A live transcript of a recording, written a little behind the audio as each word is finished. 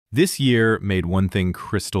This year made one thing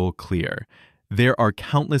crystal clear. There are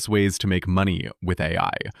countless ways to make money with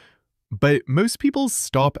AI. But most people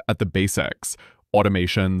stop at the basics: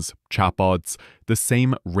 automations, chatbots, the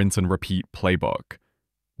same rinse and repeat playbook.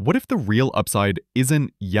 What if the real upside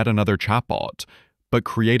isn't yet another chatbot, but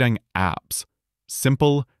creating apps?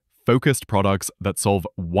 Simple, focused products that solve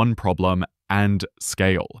one problem and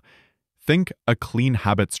scale. Think a clean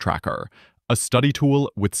habits tracker, a study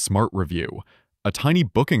tool with smart review, a tiny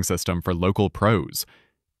booking system for local pros.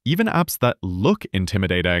 Even apps that look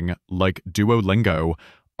intimidating, like Duolingo,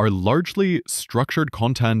 are largely structured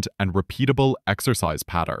content and repeatable exercise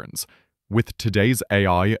patterns. With today's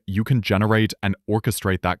AI, you can generate and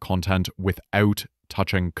orchestrate that content without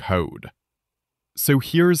touching code. So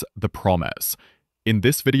here's the promise. In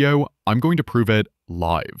this video, I'm going to prove it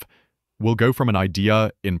live. We'll go from an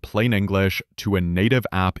idea in plain English to a native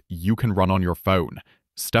app you can run on your phone,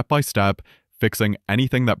 step by step, fixing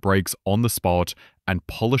anything that breaks on the spot and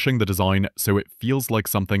polishing the design so it feels like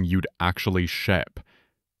something you'd actually ship.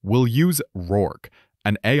 We'll use Rork,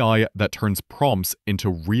 an AI that turns prompts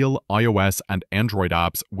into real iOS and Android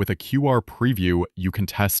apps with a QR preview you can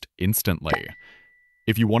test instantly.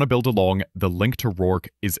 If you want to build along, the link to Rork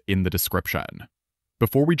is in the description.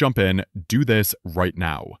 Before we jump in, do this right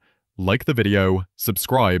now. Like the video,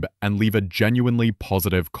 subscribe, and leave a genuinely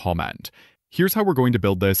positive comment. Here's how we're going to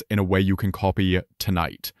build this in a way you can copy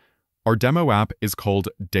tonight. Our demo app is called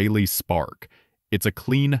Daily Spark. It's a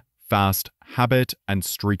clean, fast habit and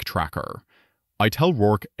streak tracker. I tell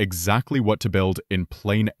Rork exactly what to build in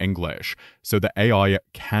plain English, so the AI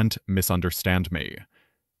can't misunderstand me.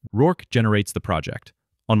 Rork generates the project.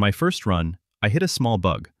 On my first run, I hit a small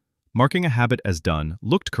bug. Marking a habit as done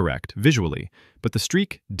looked correct visually, but the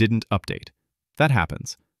streak didn't update. That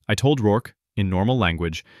happens. I told Rork, in normal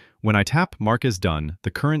language, when I tap Mark as done,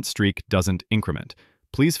 the current streak doesn't increment.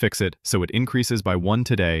 Please fix it so it increases by 1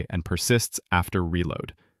 today and persists after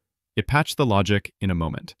reload. It patched the logic in a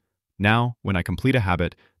moment. Now, when I complete a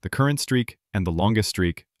habit, the current streak and the longest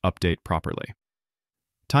streak update properly.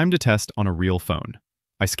 Time to test on a real phone.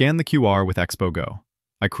 I scan the QR with Expo Go.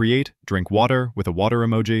 I create drink water with a water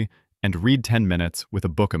emoji and read 10 minutes with a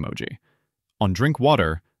book emoji. On drink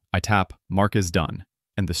water, I tap Mark is done,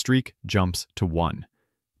 and the streak jumps to 1.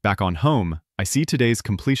 Back on home, I see today's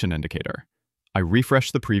completion indicator. I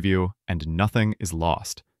refresh the preview and nothing is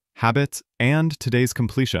lost. Habits and today's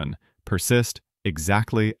completion persist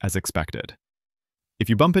exactly as expected. If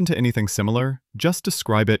you bump into anything similar, just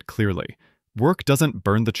describe it clearly. Rork doesn't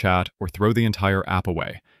burn the chat or throw the entire app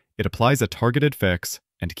away. It applies a targeted fix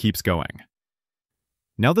and keeps going.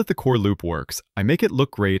 Now that the core loop works, I make it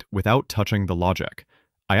look great without touching the logic.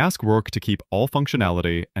 I ask Rork to keep all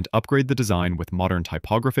functionality and upgrade the design with modern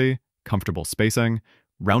typography, comfortable spacing,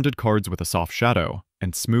 rounded cards with a soft shadow,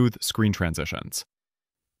 and smooth screen transitions.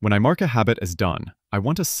 When I mark a habit as done, I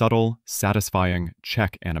want a subtle, satisfying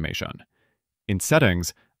check animation. In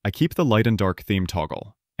settings, I keep the light and dark theme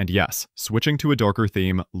toggle. And yes, switching to a darker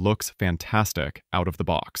theme looks fantastic out of the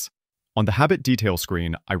box. On the habit detail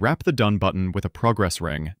screen, I wrap the done button with a progress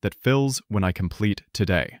ring that fills when I complete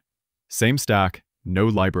today. Same stack, no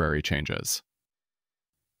library changes.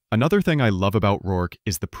 Another thing I love about Rork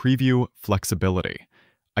is the preview flexibility.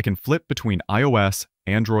 I can flip between iOS,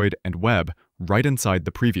 Android, and web right inside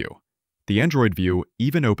the preview. The Android view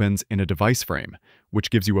even opens in a device frame,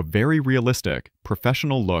 which gives you a very realistic,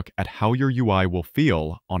 professional look at how your UI will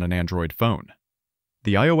feel on an Android phone.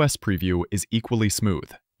 The iOS preview is equally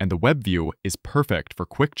smooth, and the web view is perfect for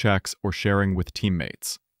quick checks or sharing with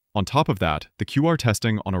teammates. On top of that, the QR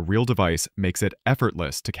testing on a real device makes it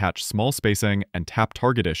effortless to catch small spacing and tap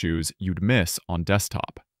target issues you'd miss on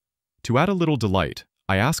desktop. To add a little delight,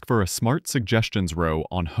 I ask for a smart suggestions row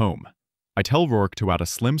on home. I tell Rork to add a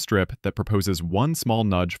slim strip that proposes one small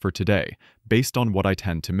nudge for today, based on what I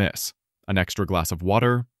tend to miss: an extra glass of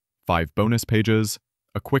water, 5 bonus pages,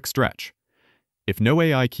 a quick stretch. If no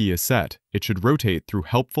AI key is set, it should rotate through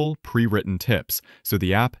helpful, pre-written tips, so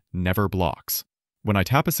the app never blocks. When I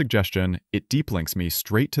tap a suggestion, it deep links me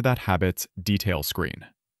straight to that habit's detail screen.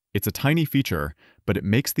 It's a tiny feature, but it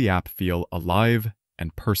makes the app feel alive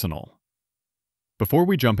and personal. Before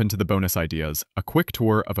we jump into the bonus ideas, a quick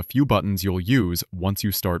tour of a few buttons you'll use once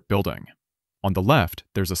you start building. On the left,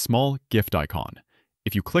 there's a small gift icon.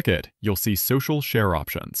 If you click it, you'll see social share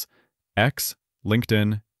options: X,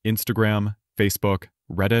 LinkedIn, Instagram, Facebook,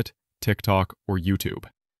 Reddit, TikTok, or YouTube.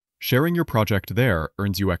 Sharing your project there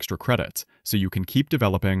earns you extra credits, so you can keep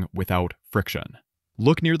developing without friction.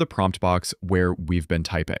 Look near the prompt box where we've been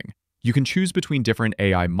typing. You can choose between different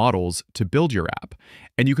AI models to build your app,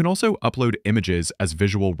 and you can also upload images as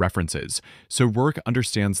visual references, so Rork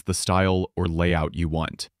understands the style or layout you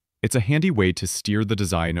want. It's a handy way to steer the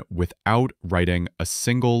design without writing a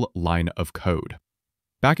single line of code.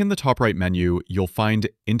 Back in the top right menu, you'll find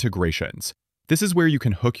Integrations. This is where you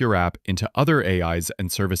can hook your app into other AIs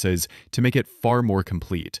and services to make it far more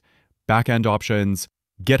complete. Backend options,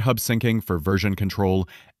 GitHub syncing for version control,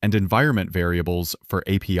 and environment variables for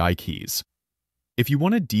API keys. If you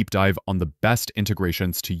want to deep dive on the best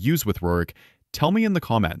integrations to use with Rork, tell me in the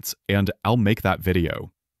comments and I'll make that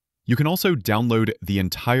video. You can also download the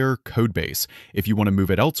entire codebase if you want to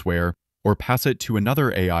move it elsewhere or pass it to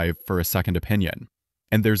another AI for a second opinion.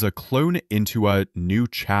 And there's a clone into a new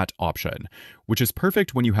chat option, which is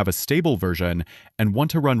perfect when you have a stable version and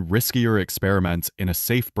want to run riskier experiments in a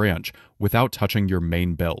safe branch without touching your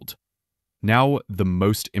main build. Now, the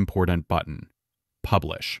most important button,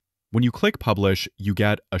 Publish. When you click Publish, you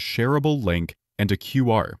get a shareable link and a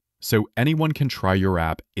QR, so anyone can try your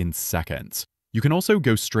app in seconds. You can also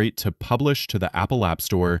go straight to Publish to the Apple App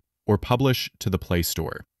Store or Publish to the Play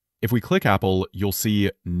Store. If we click Apple, you'll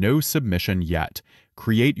see No Submission Yet.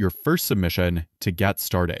 Create your first submission to get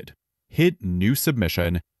started. Hit New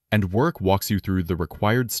Submission, and Rork walks you through the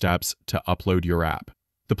required steps to upload your app.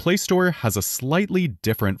 The Play Store has a slightly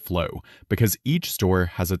different flow because each store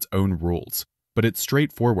has its own rules, but it's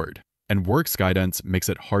straightforward, and Rork's guidance makes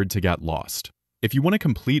it hard to get lost. If you want a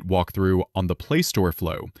complete walkthrough on the Play Store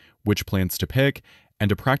flow, which plans to pick,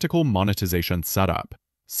 and a practical monetization setup,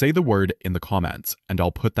 say the word in the comments, and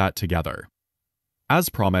I'll put that together. As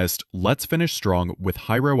promised, let's finish strong with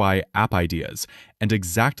HiROI app ideas and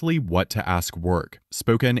exactly what to ask Rork,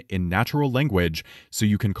 spoken in natural language so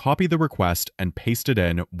you can copy the request and paste it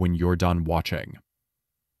in when you're done watching.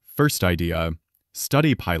 First idea,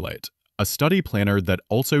 Study Pilot, a study planner that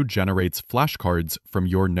also generates flashcards from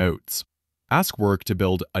your notes. Ask Rork to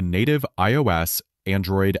build a native iOS,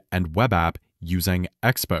 Android, and web app using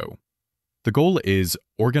Expo. The goal is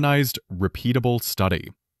organized, repeatable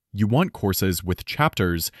study. You want courses with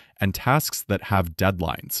chapters and tasks that have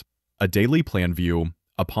deadlines, a daily plan view,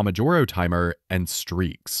 a Pomodoro timer, and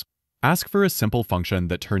streaks. Ask for a simple function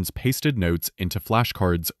that turns pasted notes into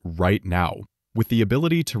flashcards right now, with the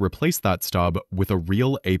ability to replace that stub with a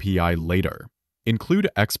real API later. Include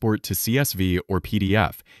export to CSV or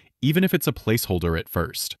PDF, even if it's a placeholder at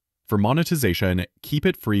first. For monetization, keep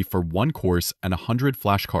it free for one course and 100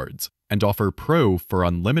 flashcards, and offer Pro for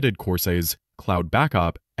unlimited courses, cloud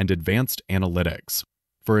backup, and advanced analytics.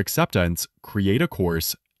 For acceptance, create a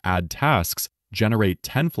course, add tasks, generate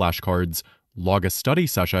 10 flashcards, log a study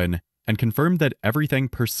session, and confirm that everything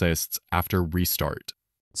persists after restart.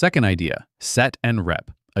 Second idea, Set and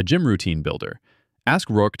Rep, a gym routine builder. Ask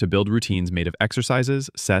Rork to build routines made of exercises,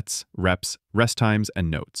 sets, reps, rest times, and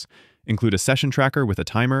notes. Include a session tracker with a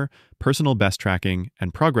timer, personal best tracking,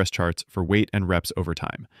 and progress charts for weight and reps over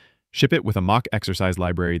time. Ship it with a mock exercise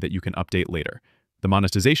library that you can update later. The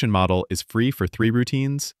monetization model is free for 3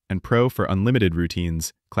 routines and Pro for unlimited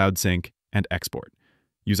routines, cloud sync, and export.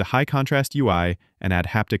 Use a high-contrast UI and add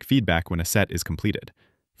haptic feedback when a set is completed.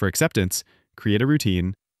 For acceptance, create a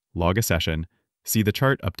routine, log a session, see the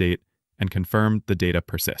chart update, and confirm the data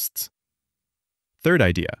persists. Third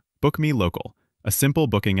idea, Book Me Local, a simple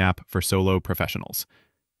booking app for solo professionals.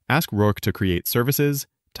 Ask Rork to create services,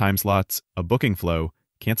 time slots, a booking flow,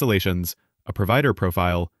 cancellations, a provider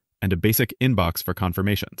profile, and a basic inbox for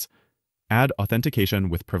confirmations. Add authentication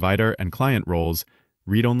with provider and client roles,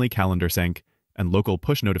 read-only calendar sync, and local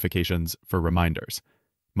push notifications for reminders.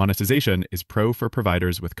 Monetization is Pro for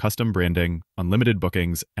providers with custom branding, unlimited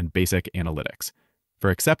bookings, and basic analytics.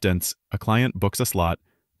 For acceptance, a client books a slot,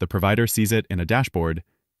 the provider sees it in a dashboard,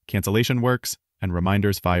 cancellation works, and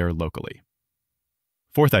reminders fire locally.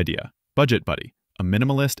 Fourth idea, Budget Buddy, a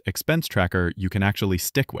minimalist expense tracker you can actually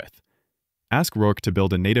stick with. Ask Rork to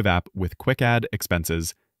build a native app with quick add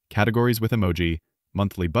expenses, categories with emoji,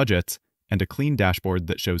 monthly budgets, and a clean dashboard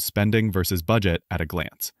that shows spending versus budget at a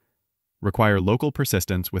glance. Require local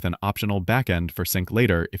persistence with an optional backend for sync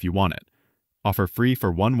later if you want it. Offer free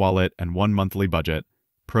for 1 wallet and 1 monthly budget,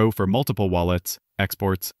 Pro for multiple wallets,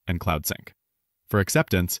 exports, and cloud sync. For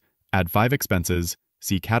acceptance, add 5 expenses,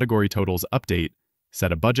 see category totals update,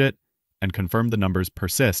 set a budget, and confirm the numbers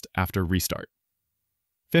persist after restart.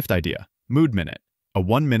 Fifth idea, Mood Minute, a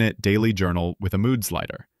 1-minute daily journal with a mood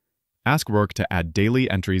slider. Ask Rork to add daily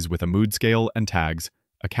entries with a mood scale and tags,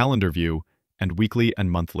 a calendar view, and weekly and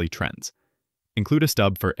monthly trends. Include a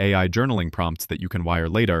stub for AI journaling prompts that you can wire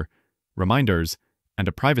later, reminders, and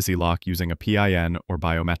a privacy lock using a PIN or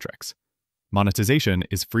biometrics. Monetization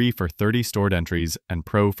is free for 30 stored entries and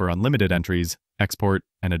pro for unlimited entries, export,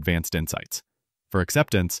 and advanced insights. For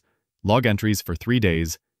acceptance, log entries for 3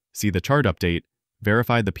 days, see the chart update,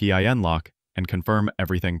 verify the PIN lock, and confirm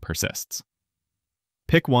everything persists.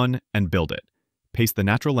 Pick one and build it. Paste the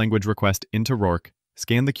natural language request into Rork,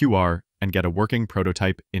 scan the QR, and get a working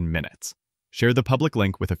prototype in minutes. Share the public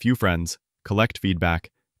link with a few friends, collect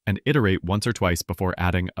feedback, and iterate once or twice before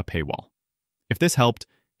adding a paywall. If this helped,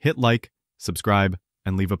 hit like, subscribe,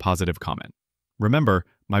 and leave a positive comment. Remember,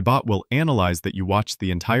 my bot will analyze that you watched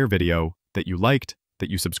the entire video, that you liked, that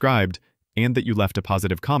you subscribed, and that you left a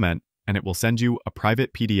positive comment, and it will send you a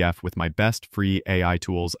private PDF with my best free AI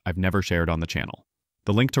tools I've never shared on the channel.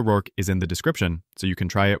 The link to Rork is in the description, so you can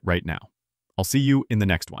try it right now. I'll see you in the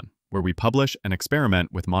next one, where we publish and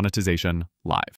experiment with monetization live.